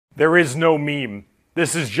There is no meme.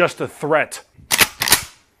 This is just a threat.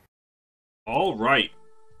 Alright.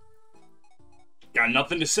 Got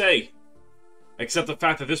nothing to say. Except the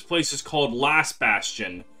fact that this place is called Last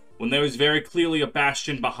Bastion, when there is very clearly a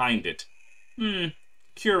bastion behind it.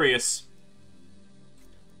 Curious.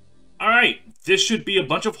 Alright, this should be a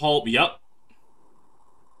bunch of Yup.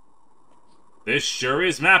 This sure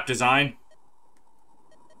is map design.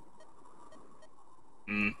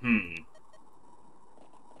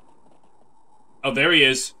 Oh, there he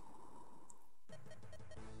is.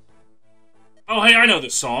 Oh, hey, I know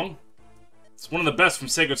this song. It's one of the best from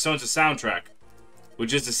Sacred Stones' soundtrack.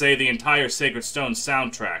 Which is to say, the entire Sacred Stones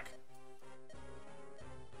soundtrack.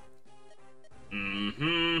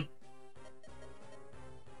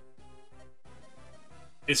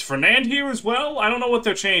 Is Fernand here as well? I don't know what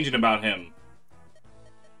they're changing about him.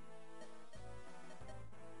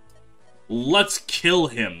 Let's kill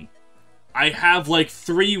him. I have like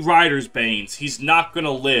 3 Rider's Banes. He's not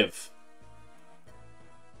gonna live.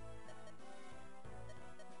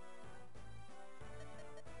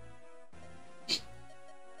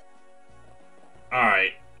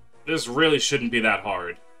 Alright. This really shouldn't be that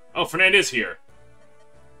hard. Oh, Fernand is here.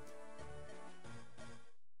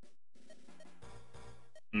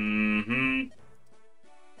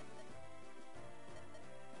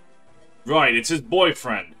 Right, it's his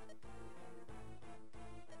boyfriend.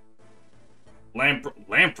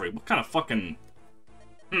 Lamprey? What kind of fucking...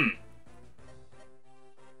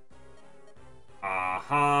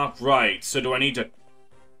 Right. So do I need to...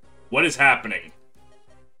 What is happening?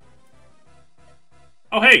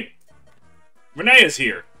 Oh, hey! Renee is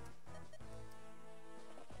here!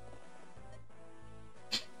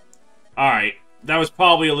 Alright. That was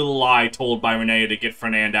probably a little lie told by Renee to get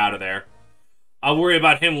Fernand out of there. I'll worry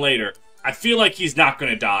about him later. I feel like he's not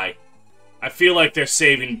gonna die. I feel like they're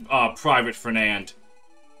saving, Private Fernand.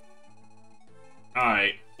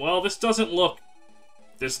 Alright. Well, this doesn't look...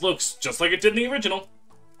 This looks just like it did in the original.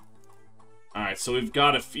 Alright, so we've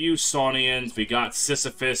got a few Saunians. We got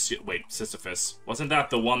Sisyphus. Wait, Sisyphus. Wasn't that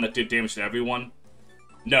the one that did damage to everyone?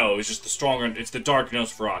 No, it's just the stronger... It's the Dark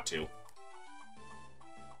Nosferatu.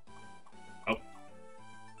 Oh.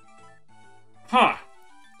 Huh.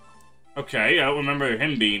 Okay, I don't remember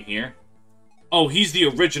him being here. Oh, he's the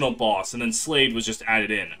original boss, and then Slade was just added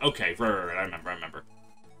in. Okay, right, I remember.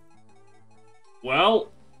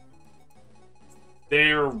 Well,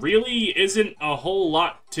 there really isn't a whole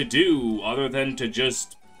lot to do other than to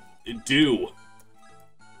just do.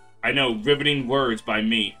 I know, riveting words by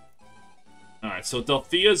me. Alright, so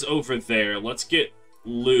Delthea's over there. Let's get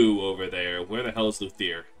Lou over there. Where the hell is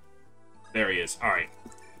Luthier? There he is. Alright.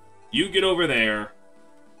 You get over there.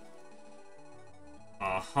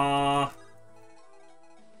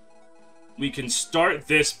 We can start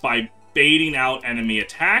this by baiting out enemy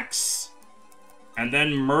attacks, and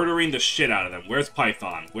then murdering the shit out of them. Where's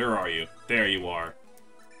Python? Where are you? There you are.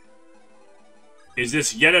 Is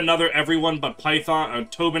this yet another everyone but Python,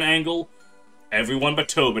 Tobin angle? Everyone but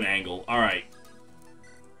Tobin angle. Alright.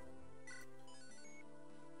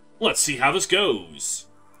 Let's see how this goes.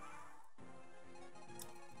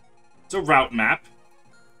 It's a route map.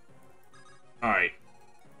 Alright.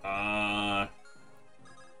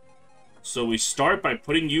 So we start by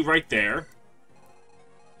putting you right there.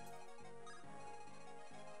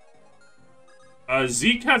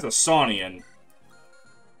 Zeke has a Saunian.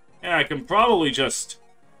 Yeah, I can probably just...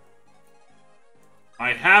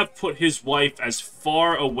 I have put his wife as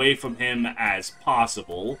far away from him as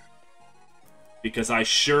possible. Because I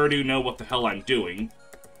sure do know what the hell I'm doing.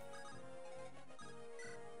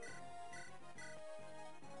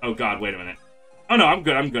 Oh god, wait a minute. Oh no, I'm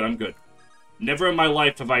good. Never in my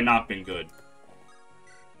life have I not been good.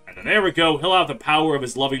 And then there we go, he'll have the power of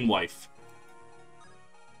his loving wife.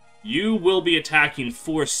 You will be attacking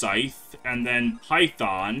Forsyth, and then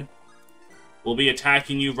Python will be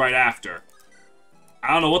attacking you right after.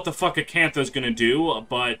 I don't know what the fuck Acantha's gonna do,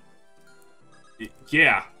 but...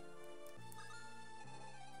 yeah.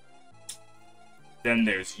 Then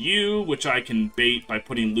there's you, which I can bait by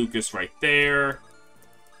putting Lucas right there.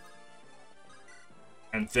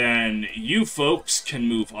 And then you folks can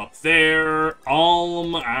move up there.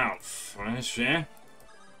 Now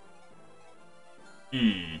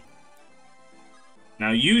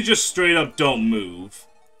you just straight up don't move.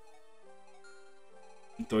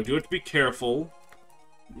 Though I do have to be careful.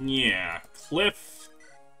 Yeah, Cliff.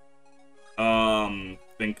 Then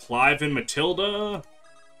Clive and Matilda.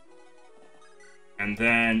 And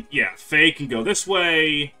then, yeah, Faye can go this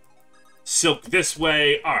way. Silk this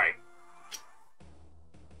way. Alright.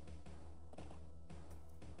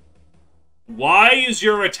 Why is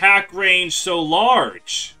your attack range so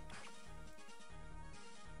large?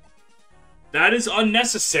 That is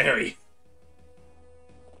unnecessary.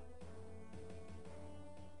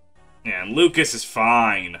 Yeah, and Lucas is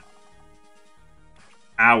fine.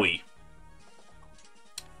 Owie.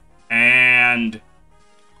 And...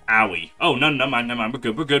 Owie. Oh, no, never mind, never mind. We're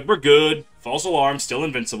good, we're good, we're good. False alarm, still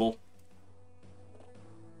invincible.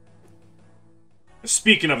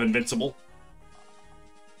 Speaking of invincible.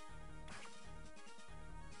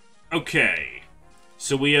 Okay.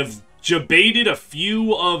 So we have jebaited a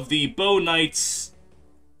few of the bow knights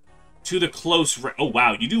to the close oh,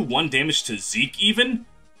 wow. You do 1 damage to Zeke, even?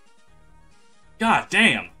 God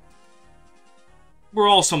damn. We're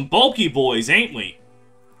all some bulky boys, ain't we?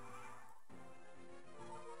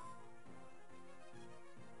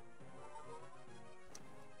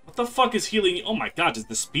 What the fuck is healing? Oh my god, does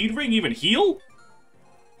the speed ring even heal?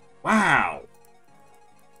 Wow.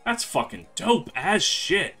 That's fucking dope as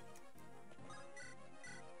shit.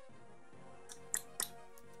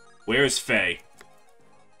 Where's Faye?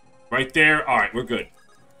 Right there? Alright, we're good.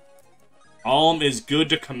 Alm is good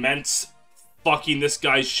to commence fucking this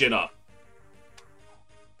guy's shit up.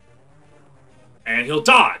 And he'll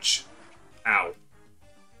dodge. Ow.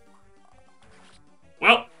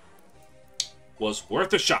 Well, was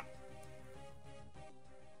worth a shot.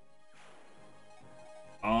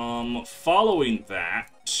 Following that...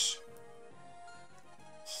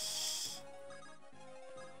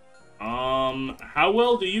 how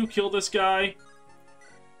well do you kill this guy?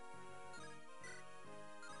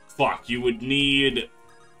 Fuck, you would need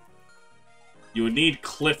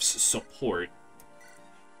Cliff's support.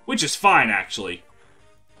 Which is fine, actually.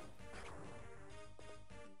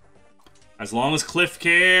 As long as Cliff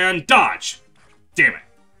can dodge. Damn it.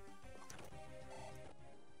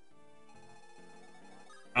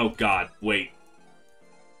 Oh god, wait.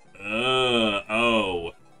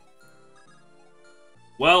 Oh.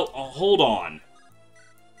 Well, hold on.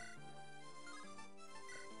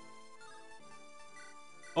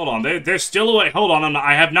 Hold on, they're still away. Hold on,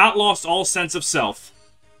 I have not lost all sense of self.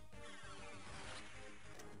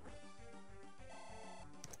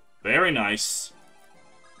 Very nice.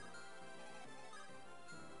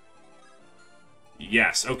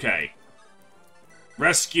 Yes, okay.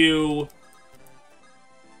 Rescue.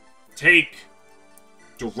 Take.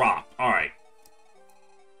 Drop. Alright.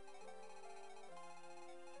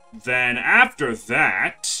 Then after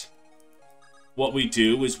that, what we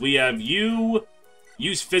do is we have you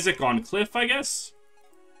use Physic on Cliff, I guess?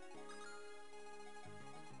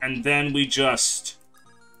 And then we just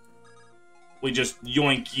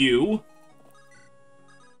yoink you.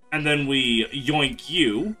 And then we yoink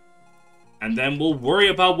you. And then we'll worry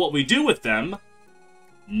about what we do with them.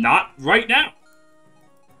 Not right now.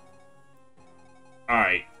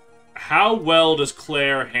 Alright. How well does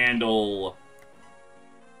Claire handle...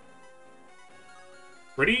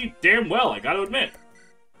 Pretty damn well, I gotta admit.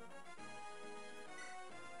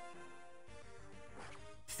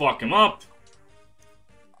 Fuck him up.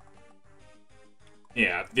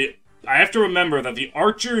 Yeah, I have to remember that the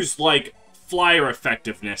archer's, like, flyer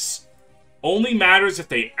effectiveness only matters if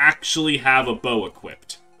they actually have a bow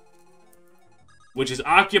equipped. Which is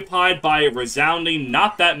occupied by a resounding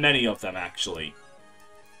not that many of them, actually.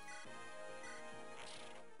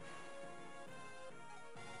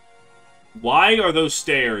 Why are those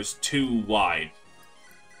stairs too wide?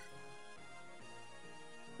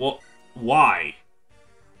 Well, why?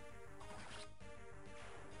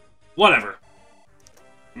 Whatever.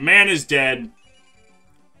 Man is dead.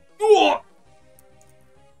 Oh,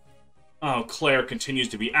 Claire continues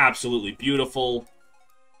to be absolutely beautiful.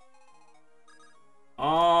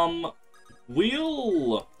 We'll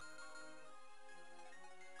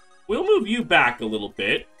move you back a little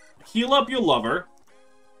bit. Heal up your lover.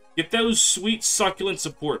 Get those sweet, succulent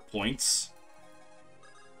support points.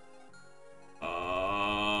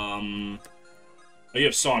 Oh, you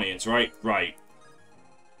have Saunians, right? Right.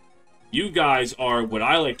 You guys are what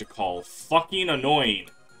I like to call fucking annoying.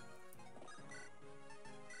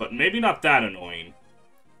 But maybe not that annoying.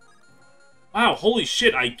 Wow, holy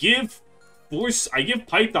shit, I give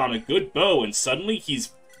Python a good bow and suddenly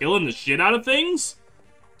he's killing the shit out of things?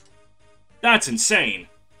 That's insane.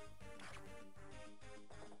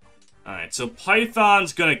 Alright, so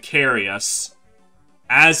Python's gonna carry us,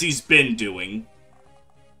 as he's been doing.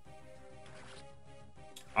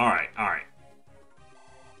 Alright, alright.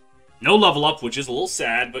 No level up, which is a little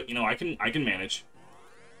sad, but, you know, I can manage.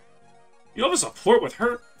 You have a support with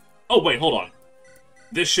her? Oh, wait, hold on.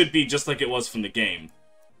 This should be just like it was from the game.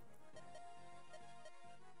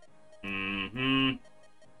 Mm-hmm.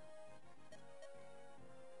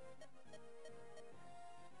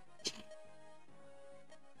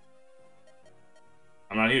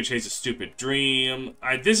 I'm not He would chase a stupid dream.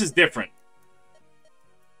 This is different.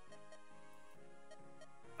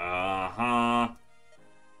 Uh-huh.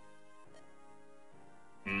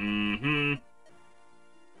 Mm-hmm.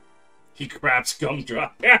 He craps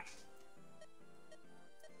gumdrop. Yeah.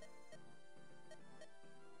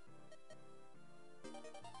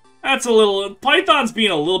 That's a little... Python's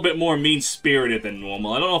being a little bit more mean-spirited than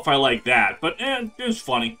normal. I don't know if I like that, but it was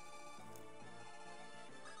funny.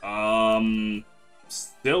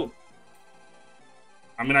 Still...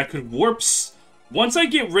 I mean, I could warp... Once I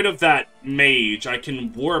get rid of that mage, I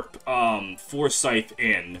can warp, Forsyth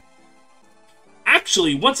in.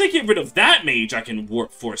 Actually, once I get rid of that mage, I can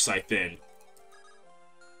warp Forsyth in.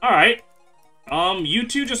 Alright. You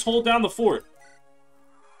two just hold down the fort.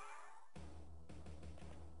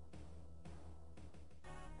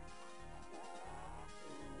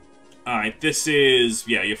 Alright, this is...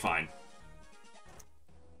 Yeah, you're fine.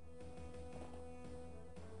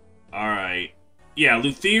 Alright. Yeah,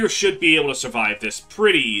 Luthier should be able to survive this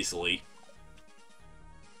pretty easily.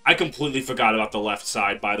 I completely forgot about the left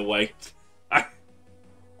side, by the way.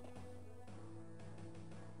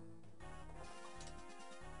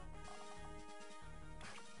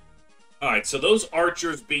 Alright, so those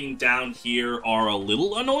archers being down here are a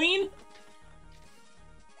little annoying.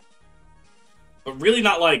 But really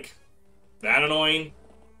not, like, that annoying.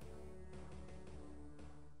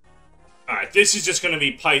 Alright, this is just going to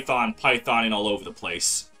be Pythoning all over the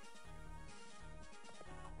place.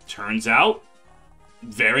 Turns out,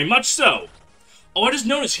 very much so. Oh, I just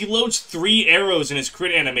noticed he loads 3 arrows in his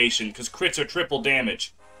crit animation, because crits are triple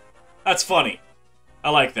damage. That's funny.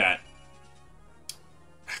 I like that.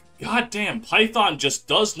 God damn, Python just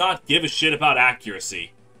does not give a shit about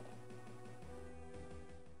accuracy.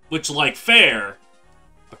 Which, like, fair,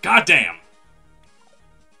 but goddamn.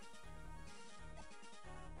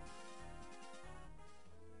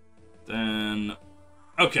 Then,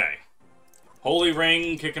 okay. Holy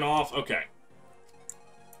Ring kicking off, okay.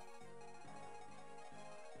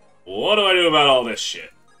 What do I do about all this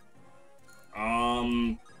shit?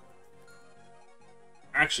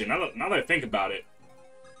 Actually, now that I think about it,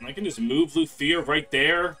 I can just move Luthier right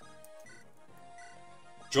there.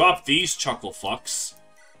 Drop these chuckle fucks.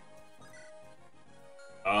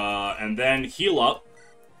 And then heal up.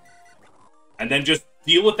 And then just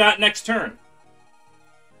deal with that next turn.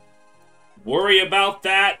 Worry about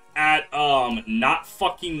that at, not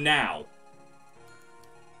fucking now.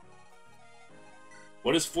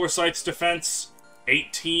 What is Forsyth's defense?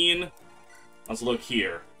 18? Let's look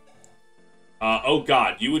here. Oh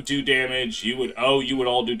god, you would do damage, you would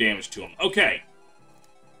all do damage to him. Okay.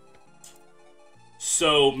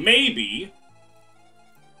 So, maybe...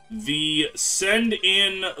 the send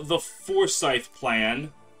in the Forsyth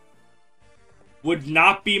plan would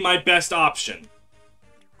not be my best option.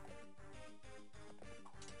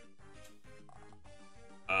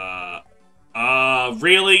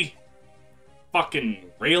 Really?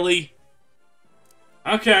 Fucking really?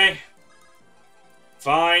 Okay.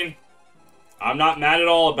 Fine. I'm not mad at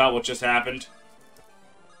all about what just happened.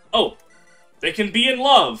 Oh! They can be in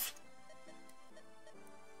love!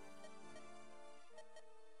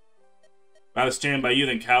 Rather stand by you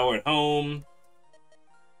than cower at home.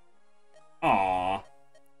 Aww.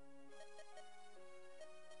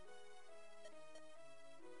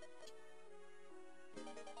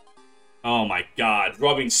 Oh my god,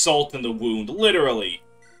 rubbing salt in the wound, literally.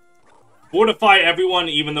 Fortify everyone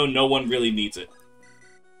even though no one really needs it.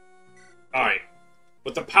 Alright.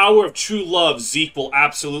 With the power of true love, Zeke will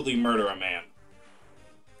absolutely murder a man.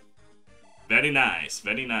 Very nice,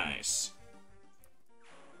 very nice.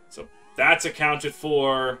 So, that's accounted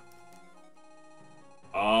for.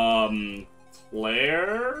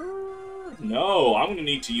 Claire? No, I'm gonna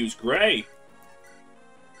need to use Gray.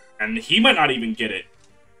 And he might not even get it.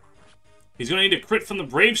 He's gonna need a crit from the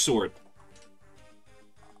Brave Sword.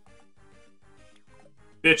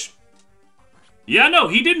 Bitch. Yeah, no,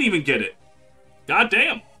 he didn't even get it. God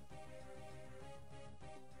damn.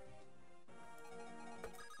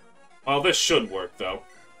 Well, this should work, though.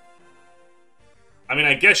 I mean,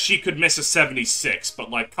 I guess she could miss a 76, but,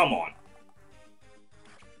 like, come on.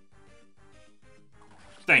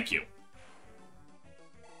 Thank you.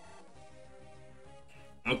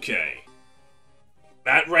 Okay.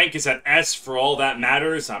 That rank is at S for all that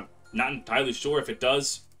matters. I'm not entirely sure if it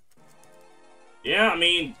does. Yeah, I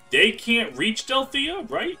mean, they can't reach Delthea,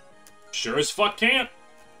 right? Sure as fuck can't.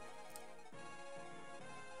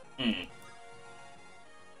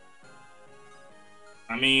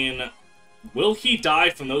 I mean, will he die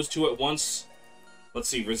from those two at once? Let's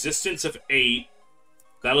see, resistance of 8.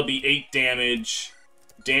 That'll be 8 damage.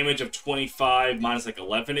 damage of 25 minus like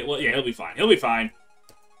 11. Yeah, he'll be fine. He'll be fine.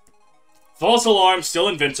 False alarm, still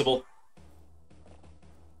invincible.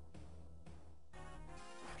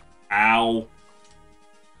 Ow.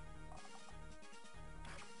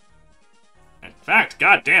 In fact,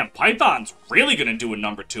 goddamn, Python's really gonna do a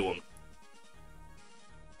number to him.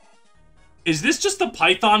 Is this just the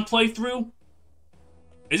Python playthrough?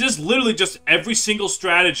 Is this literally just every single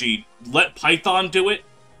strategy, let Python do it?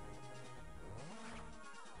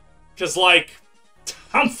 Because, like,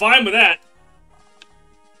 I'm fine with that.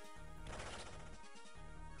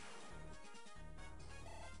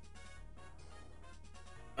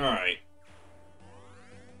 Alright.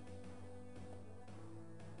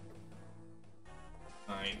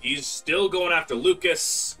 Alright, he's still going after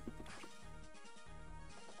Lucas.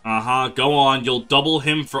 Uh-huh, go on. You'll double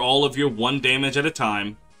him for all of your 1 damage at a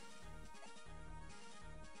time.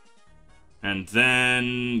 And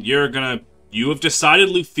then you're gonna... You have decided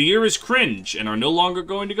Luthier is cringe and are no longer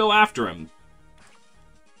going to go after him.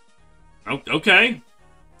 Oh, okay.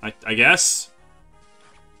 I guess.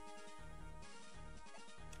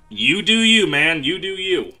 You do you, man. You do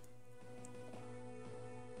you.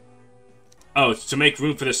 Oh, it's to make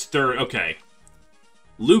room for this third... Okay.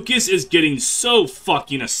 Lucas is getting so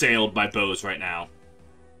fucking assailed by bows right now.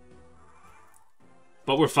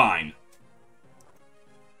 But we're fine.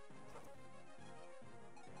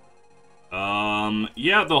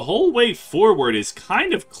 Yeah, the whole way forward is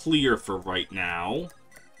kind of clear for right now.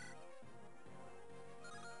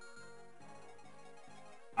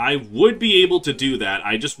 I would be able to do that.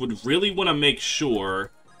 I just would really want to make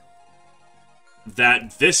sure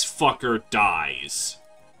that this fucker dies.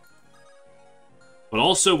 But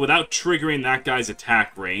also without triggering that guy's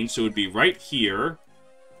attack range, so it would be right here.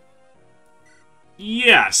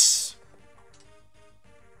 Yes!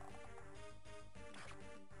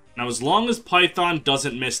 Now, as long as Python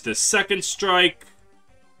doesn't miss this second strike...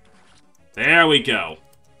 There we go.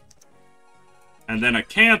 And then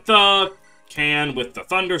Acantha can with the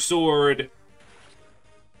Thunder Sword.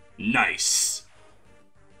 Nice.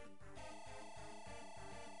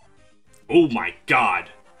 Oh my god.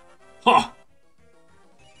 Huh.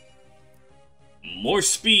 More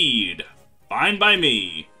speed. Fine by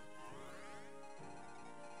me.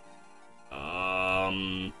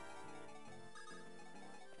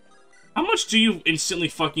 How much do you instantly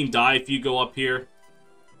fucking die if you go up here?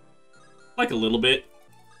 Like a little bit.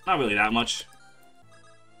 Not really that much.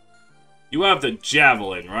 You have the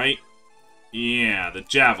Javelin, right? Yeah, the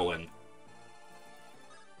Javelin.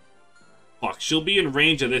 Fuck, she'll be in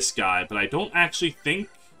range of this guy, but I don't actually think...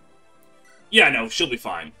 Yeah, no, she'll be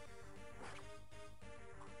fine.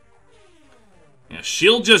 Yeah,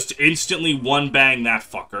 she'll just instantly one-bang that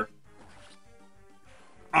fucker.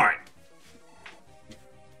 Alright.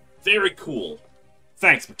 Very cool.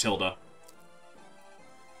 Thanks, Matilda.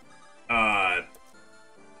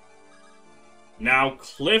 Now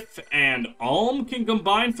Cliff and Alm can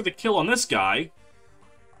combine for the kill on this guy.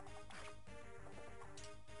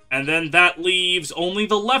 And then that leaves only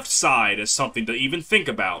the left side as something to even think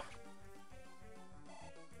about.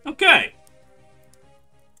 Okay.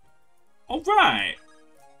 Alright.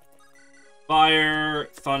 Fire,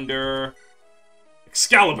 Thunder,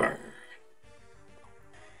 Excalibur.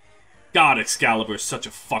 God, Excalibur is such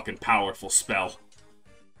a fucking powerful spell.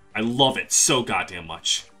 I love it so goddamn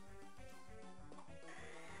much.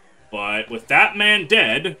 But with that man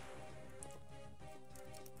dead...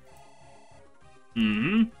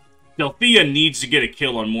 Delphia needs to get a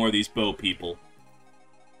kill on more of these bow people.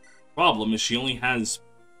 Problem is she only has...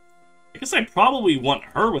 I guess I probably want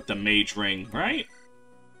her with the mage ring, right?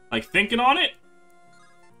 Like, thinking on it?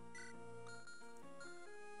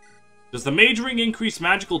 Does the mage ring increase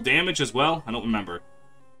magical damage as well? I don't remember.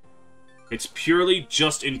 It's purely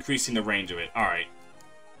just increasing the range of it. Alright.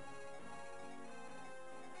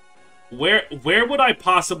 Where would I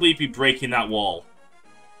possibly be breaking that wall?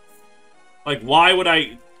 Like, why would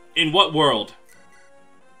I... In what world?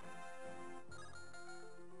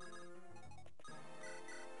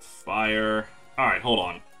 Fire... Alright, hold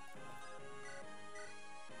on.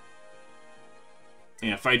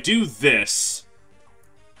 Yeah, if I do this...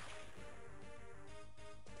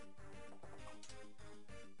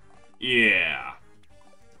 Yeah.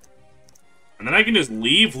 And then I can just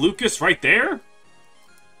leave Lucas right there?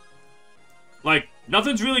 Like,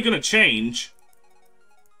 nothing's really gonna change.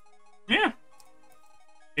 Yeah.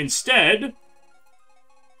 Instead,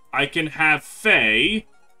 I can have Faye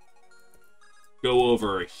go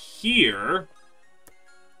over here.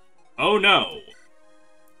 Oh no.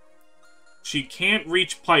 She can't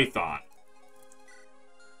reach Python.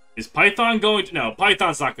 Is Python going to... No,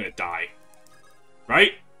 Python's not gonna die.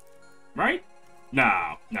 Right? Right?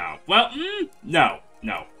 No, no. Well, no,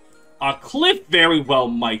 no. Cliff very well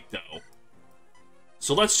might, though.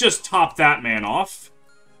 So let's just top that man off.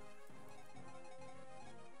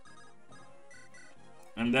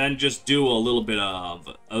 And then just do a little bit of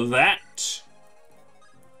that.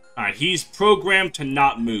 Alright, he's programmed to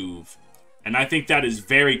not move. And I think that is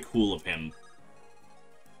very cool of him.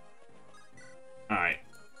 Alright.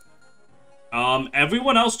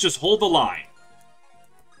 Everyone else just hold the line.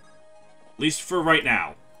 At least for right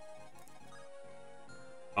now.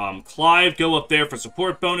 Clive, go up there for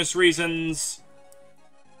support bonus reasons.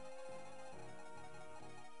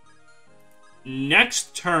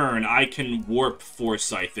 Next turn, I can warp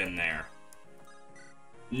Forsyth in there.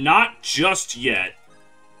 Not just yet,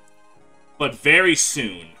 but very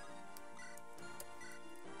soon.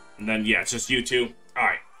 And then, yeah, it's just you two.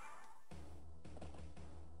 Alright.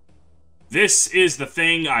 This is the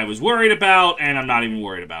thing I was worried about, and I'm not even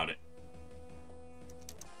worried about it.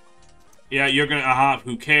 Yeah, you're gonna,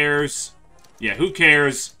 who cares? Yeah, who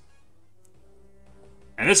cares?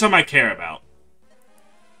 And this one I care about.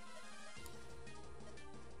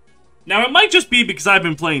 Now, it might just be because I've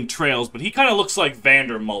been playing Trails, but he kind of looks like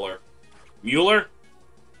Vandermuller. Mueller?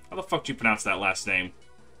 How the fuck do you pronounce that last name?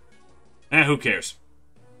 Who cares?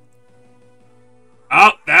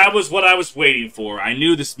 Oh, that was what I was waiting for. I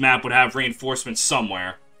knew this map would have reinforcements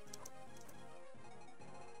somewhere.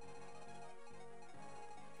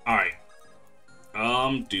 Alright.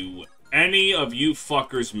 Do any of you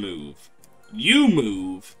fuckers move? You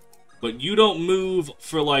move, but you don't move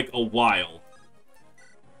for, like, a while.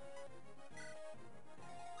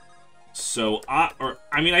 So, I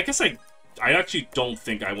mean, I guess I actually don't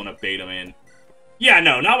think I want to bait him in. Yeah,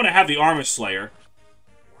 no, not when I have the Armor Slayer.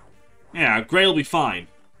 Yeah, Gray will be fine.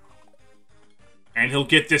 And he'll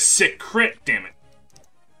get this sick crit, damn it.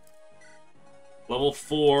 Level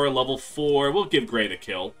 4, level 4. We'll give Gray the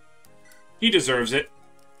kill. He deserves it.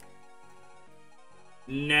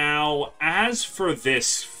 Now, as for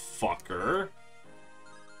this fucker...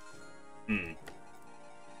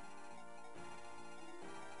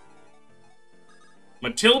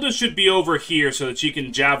 Matilda should be over here so that she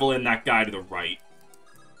can javelin that guy to the right.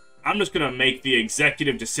 I'm just gonna make the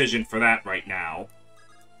executive decision for that right now.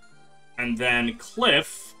 And then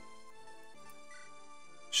Cliff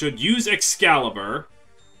should use Excalibur,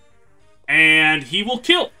 and he will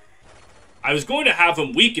kill. I was going to have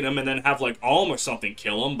him weaken him and then have, like, Alm or something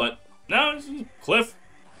kill him, but no, Cliff.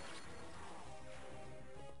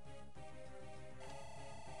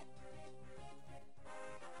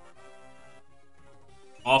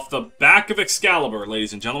 Off the back of Excalibur,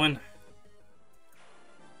 ladies and gentlemen.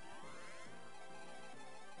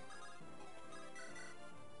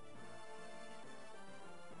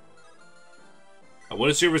 What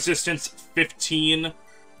is your resistance? 15.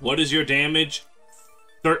 What is your damage?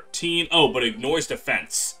 13. Oh, but ignores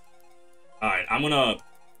defense. Alright, I'm gonna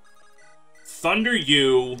Thunder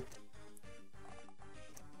you.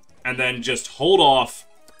 And then just hold off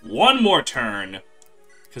one more turn.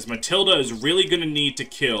 Because Matilda is really gonna need to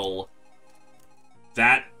kill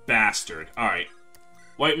that bastard. Alright.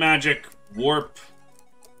 White magic. Warp.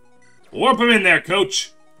 Warp him in there,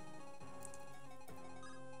 coach!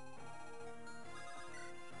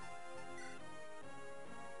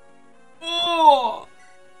 Oh!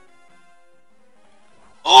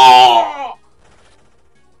 Oh!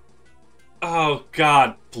 Oh,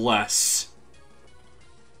 God bless.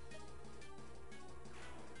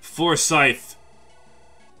 Forsyth.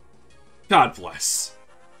 God bless.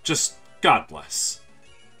 Just, God bless.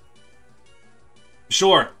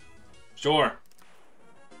 Sure. Sure.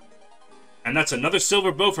 And that's another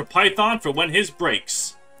silver bow for Python for when his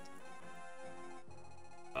breaks.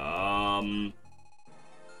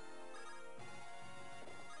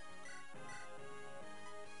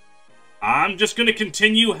 I'm just gonna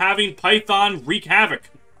continue having Python wreak havoc.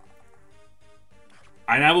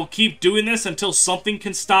 And I will keep doing this until something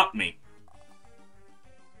can stop me.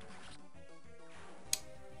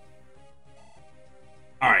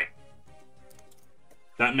 Alright.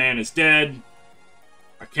 That man is dead.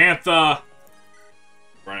 Acantha.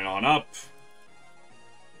 Running on up.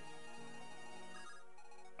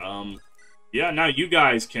 Yeah, now you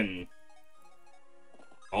guys can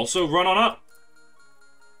also run on up.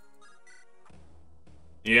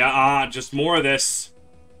 Yeah, just more of this.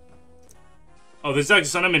 Oh, this is actually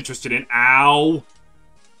something I'm interested in. Ow.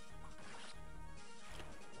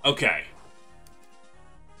 Okay.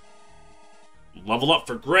 Level up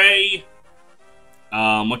for Gray.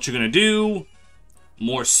 What you're gonna do?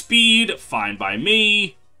 More speed, fine by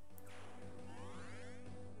me.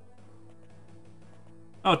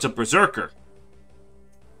 Oh, it's a Berserker.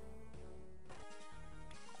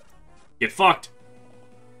 Get fucked.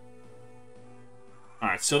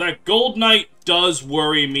 Alright, so that Gold Knight does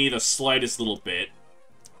worry me the slightest little bit.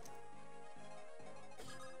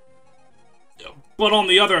 But on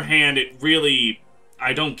the other hand, it really...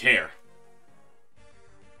 I don't care.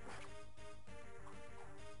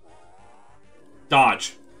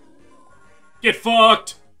 Dodge. Get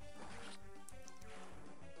fucked!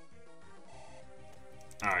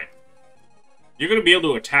 Alright. You're gonna be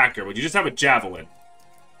able to attack her, but you just have a javelin.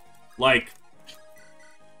 Like...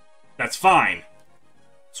 That's fine.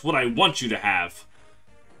 It's what I want you to have.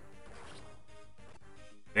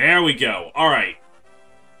 There we go. Alright.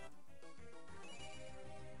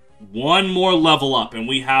 One more level up, and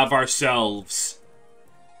we have ourselves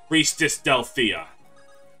Priestess Delphia.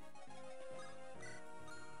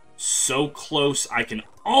 So close, I can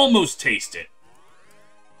almost taste it.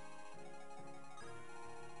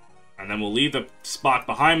 And then we'll leave the spot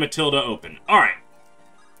behind Matilda open. Alright.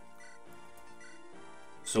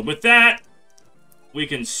 So with that, we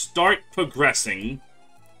can start progressing.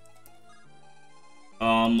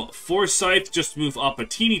 Forsyth, just move up a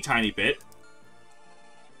teeny tiny bit.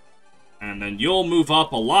 And then you'll move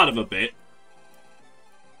up a lot of a bit.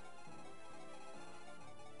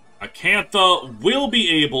 Acantha will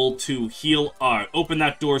be able to heal, open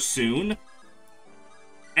that door soon.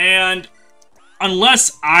 And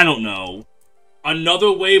unless, I don't know,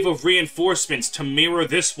 another wave of reinforcements to mirror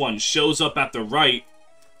this one shows up at the right,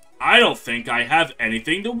 I don't think I have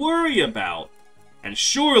anything to worry about. And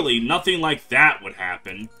surely nothing like that would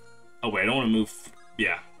happen. Oh wait, I don't want to move...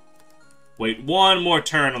 Yeah. Wait, one more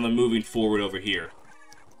turn on the moving forward over here.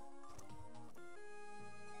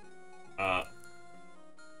 Alright.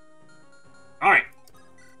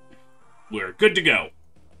 We're good to go.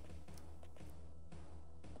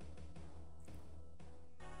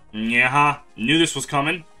 Yeah, knew this was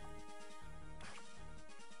coming.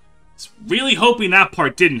 Really hoping that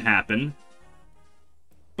part didn't happen.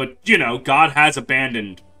 But, you know, God has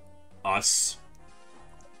abandoned us.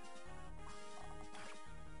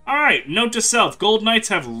 Alright, note to self. Gold Knights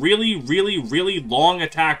have really, really, really long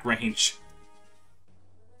attack range.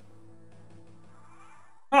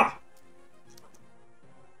 Huh.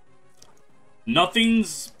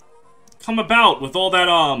 Nothing's come about with all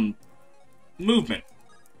that, movement.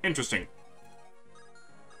 Interesting.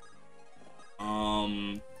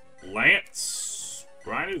 Lance?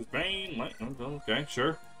 Grinders, Bane? Okay,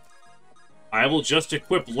 sure. I will just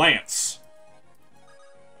equip Lance.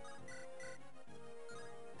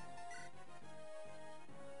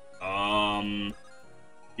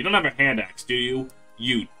 You don't have a hand axe, do you?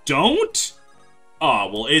 You don't? Aw,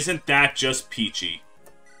 well, isn't that just peachy?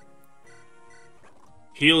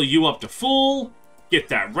 Heal you up to full, get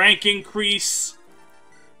that rank increase.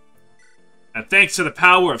 And thanks to the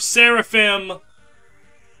power of Seraphim,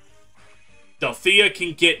 Delphia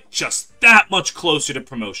can get just that much closer to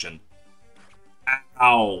promotion.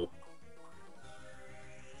 Ow.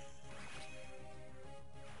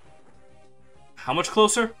 How much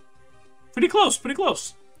closer? Pretty close, pretty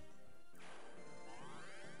close.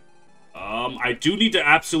 I do need to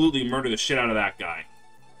absolutely murder the shit out of that guy.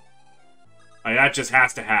 Like, that just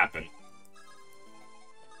has to happen.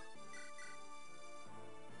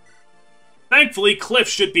 Thankfully, Cliff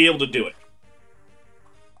should be able to do it.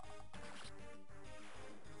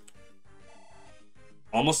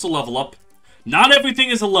 Almost a level up. Not everything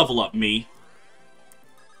is a level up, me.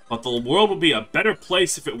 But the world would be a better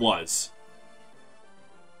place if it was.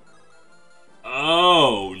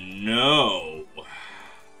 Oh, no.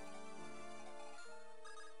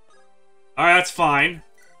 Alright, that's fine.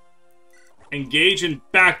 Engage in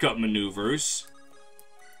backup maneuvers.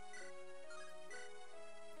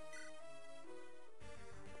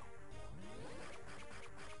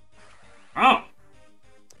 Oh.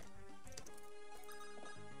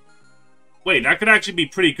 Wait, that could actually be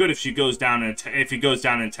pretty good if she goes down and if he goes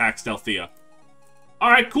down and attacks Delphia. All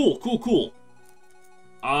right, cool, cool, cool.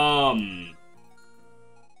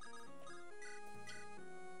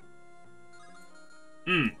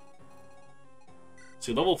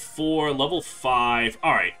 So level 4, level 5.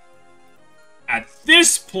 All right. At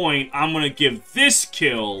this point, I'm gonna give this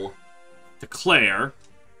kill to Claire,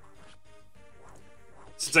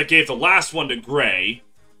 since I gave the last one to Gray.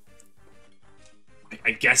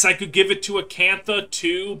 I guess I could give it to Acantha,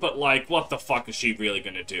 too, but, like, what the fuck is she really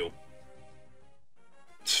gonna do?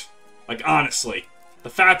 Like, honestly. The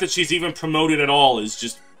fact that she's even promoted at all is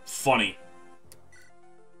just funny.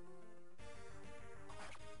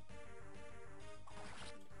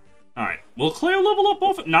 Alright. Will Claire level up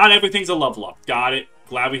both? Not everything's a level up. Got it.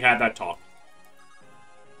 Glad we had that talk.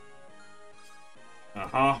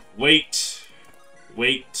 Uh-huh. Wait.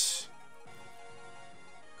 Wait.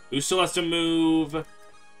 Who still has to move?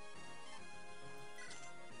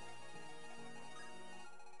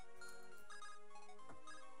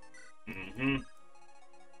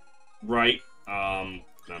 Right.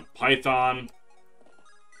 Then Python.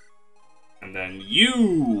 And then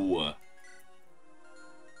you!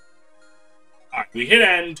 Alright, we hit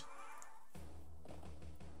end.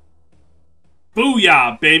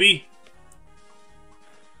 Booyah, baby!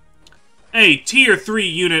 A Tier 3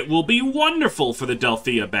 unit will be wonderful for the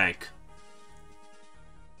Delphia Bank.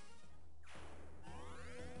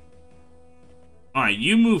 Alright,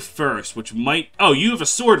 you move first, which might... Oh, you have a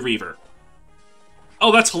Sword Reaver.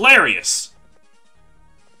 Oh, that's hilarious.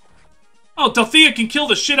 Oh, Delphia can kill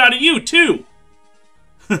the shit out of you, too!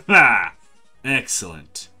 Haha.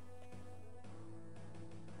 Excellent.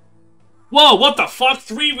 Whoa, what the fuck?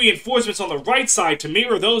 3 reinforcements on the right side to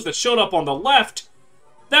mirror those that showed up on the left?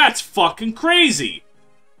 That's fucking crazy!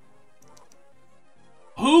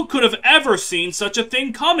 Who could have ever seen such a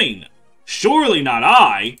thing coming? Surely not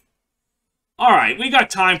I. Alright, we got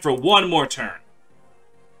time for one more turn.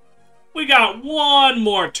 We got one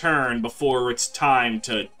more turn before it's time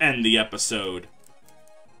to end the episode.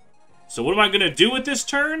 So what am I going to do with this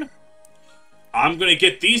turn? I'm going to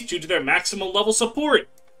get these two to their maximum level support.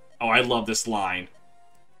 Oh, I love this line.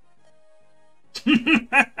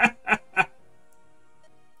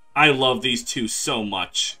 I love these two so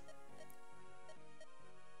much.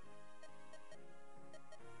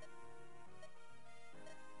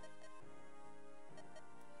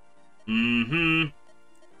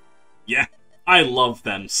 Yeah, I love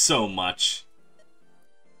them so much.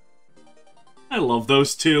 I love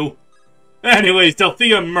those two. Anyways,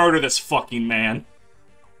 Delphia, murder this fucking man.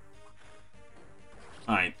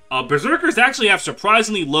 Alright, Berserkers actually have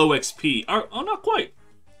surprisingly low XP. Oh, not quite.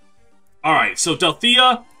 Alright, so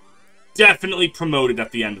Delphia definitely promoted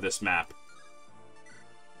at the end of this map.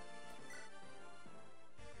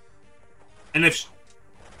 And if...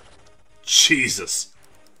 Jesus.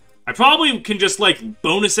 I probably can just, like,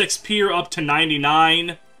 bonus XP her up to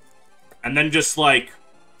 99. And then just, like...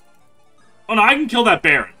 Oh, no, I can kill that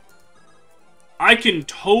Baron. I can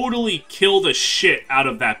totally kill the shit out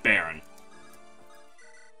of that Baron.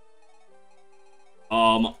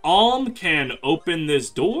 Alm can open this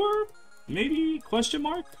door? Maybe? Question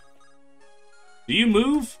mark? Do you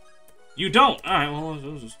move? You don't. Alright, well,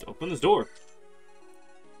 let's just open this door.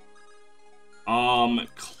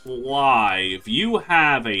 Clive, you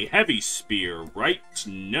have a heavy spear, right?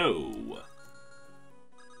 No.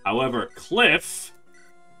 However, Cliff...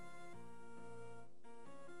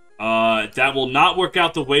 that will not work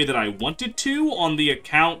out the way that I wanted to on the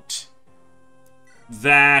account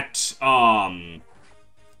that,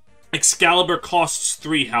 Excalibur costs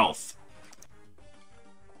 3 health.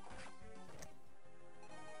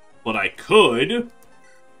 But I could.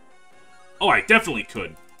 Oh, I definitely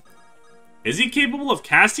could. Is he capable of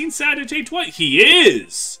casting Sagittae twice? He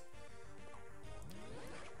is!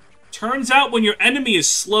 Turns out when your enemy is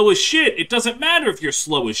slow as shit, it doesn't matter if you're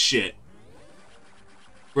slow as shit.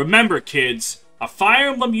 Remember, kids, a Fire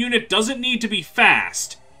Emblem unit doesn't need to be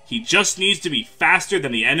fast. He just needs to be faster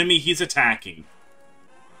than the enemy he's attacking.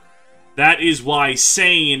 That is why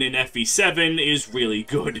Sane in FE7 is really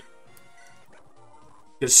good.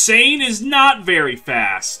 Because Sane is not very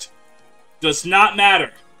fast. Does not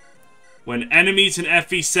matter. When enemies in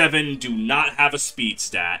FE7 do not have a speed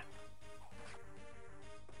stat.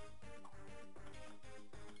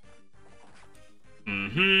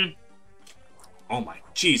 Oh my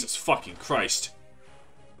Jesus fucking Christ.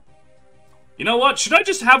 You know what? Should I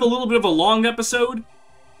just have a little bit of a long episode?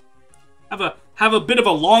 Have a bit of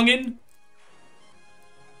a longin'?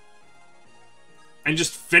 And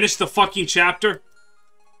just finish the fucking chapter?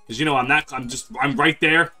 Because, you know, I'm right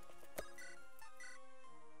there.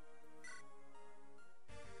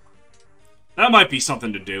 That might be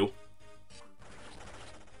something to do.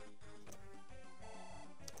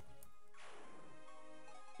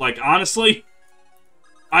 Like, honestly,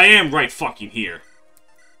 I am right fucking here.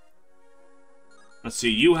 Let's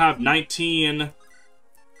see, you have 19...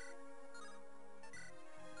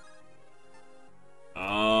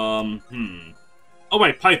 Oh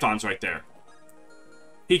wait, Python's right there.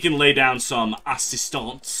 He can lay down some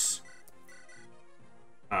assistance.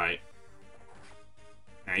 Alright.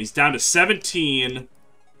 He's down to 17.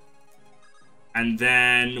 And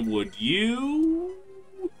then, would you...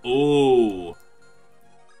 Oh.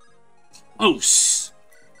 Close.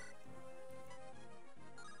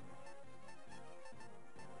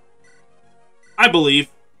 I believe.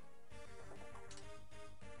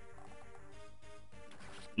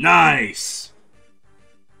 Nice.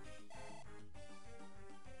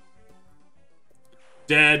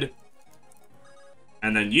 Dead.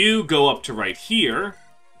 And then you go up to right here.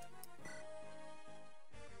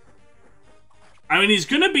 I mean, he's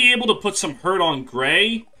gonna be able to put some hurt on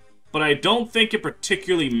Gray, but I don't think it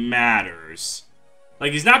particularly matters.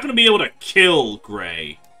 Like, he's not gonna be able to kill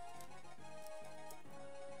Gray.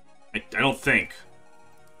 I don't think.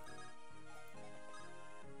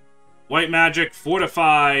 White magic,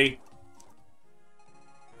 fortify.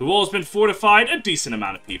 The wall has been fortified, a decent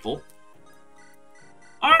amount of people.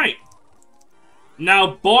 Alright. Now,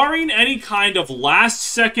 barring any kind of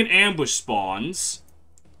last-second ambush spawns,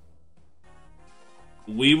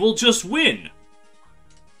 we will just win.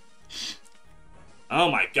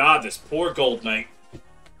 Oh my god, this poor Gold Knight.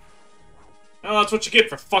 Oh, that's what you get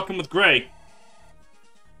for fucking with Gray.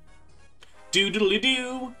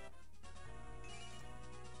 Doodly-doo.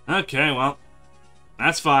 Okay, well,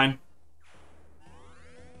 that's fine.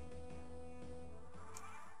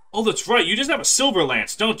 Oh, that's right, you just have a Silver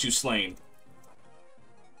Lance, don't you, Slane?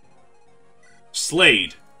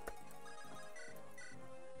 Slade.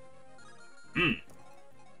 Let's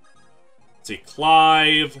see,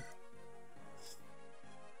 Clive.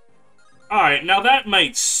 Alright, now that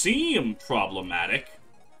might seem problematic.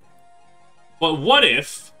 But what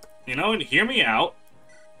if, you know, and hear me out.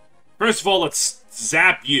 First of all, let's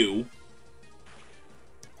zap you.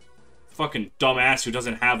 Fucking dumbass who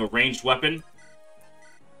doesn't have a ranged weapon.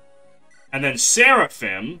 And then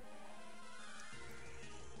Seraphim.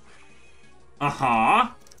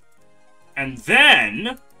 And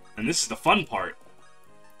then, and this is the fun part.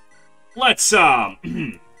 Let's, grab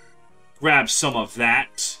some of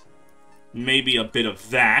that. Maybe a bit of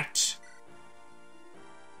that.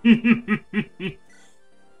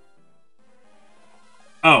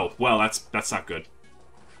 Oh, well, that's not good.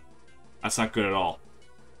 That's not good at all.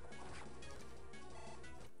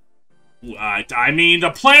 I mean,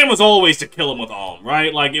 the plan was always to kill him with Alm,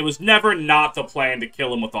 right? Like, it was never not the plan to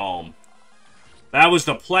kill him with Alm. That was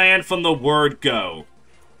the plan from the word go.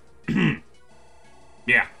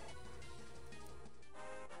 Yeah.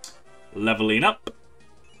 Leveling up.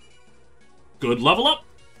 Good level up.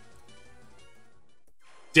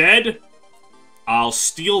 Dead. I'll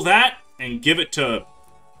steal that and give it to...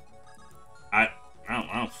 I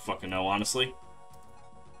don't fucking know, honestly.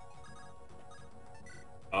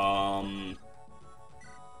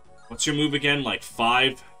 What's your move again? Like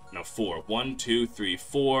 5? No, 4. 1, 2, 3,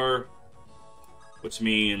 4. Which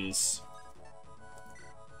means...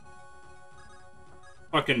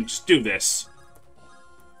 Fucking just do this.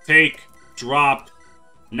 Take, drop.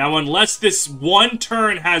 Now, unless this one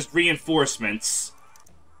turn has reinforcements...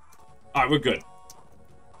 Alright, we're good.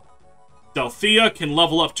 Delthea can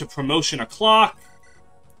level up to promotion o'clock.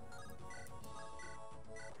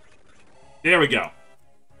 There we go.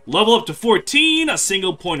 Level up to 14, a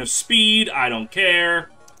single point of speed, I don't care.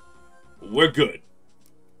 We're good.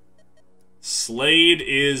 Slade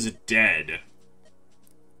is dead.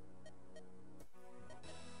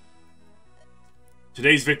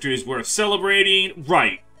 Today's victory is worth celebrating.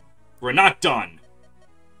 Right. We're not done.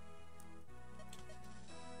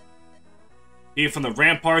 Here from the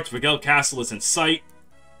ramparts, Rigel Castle is in sight.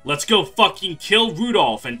 Let's go fucking kill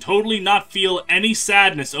Rudolph and totally not feel any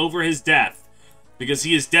sadness over his death. Because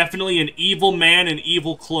he is definitely an evil man in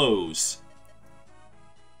evil clothes.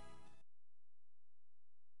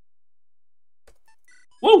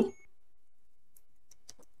 Woo!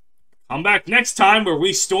 Come back next time where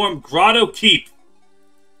we storm Grotto Keep.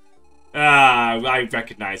 I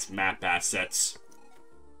recognize map assets.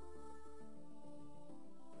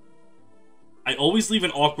 I always leave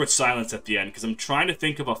an awkward silence at the end because I'm trying to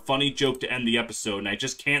think of a funny joke to end the episode and I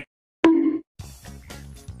just can't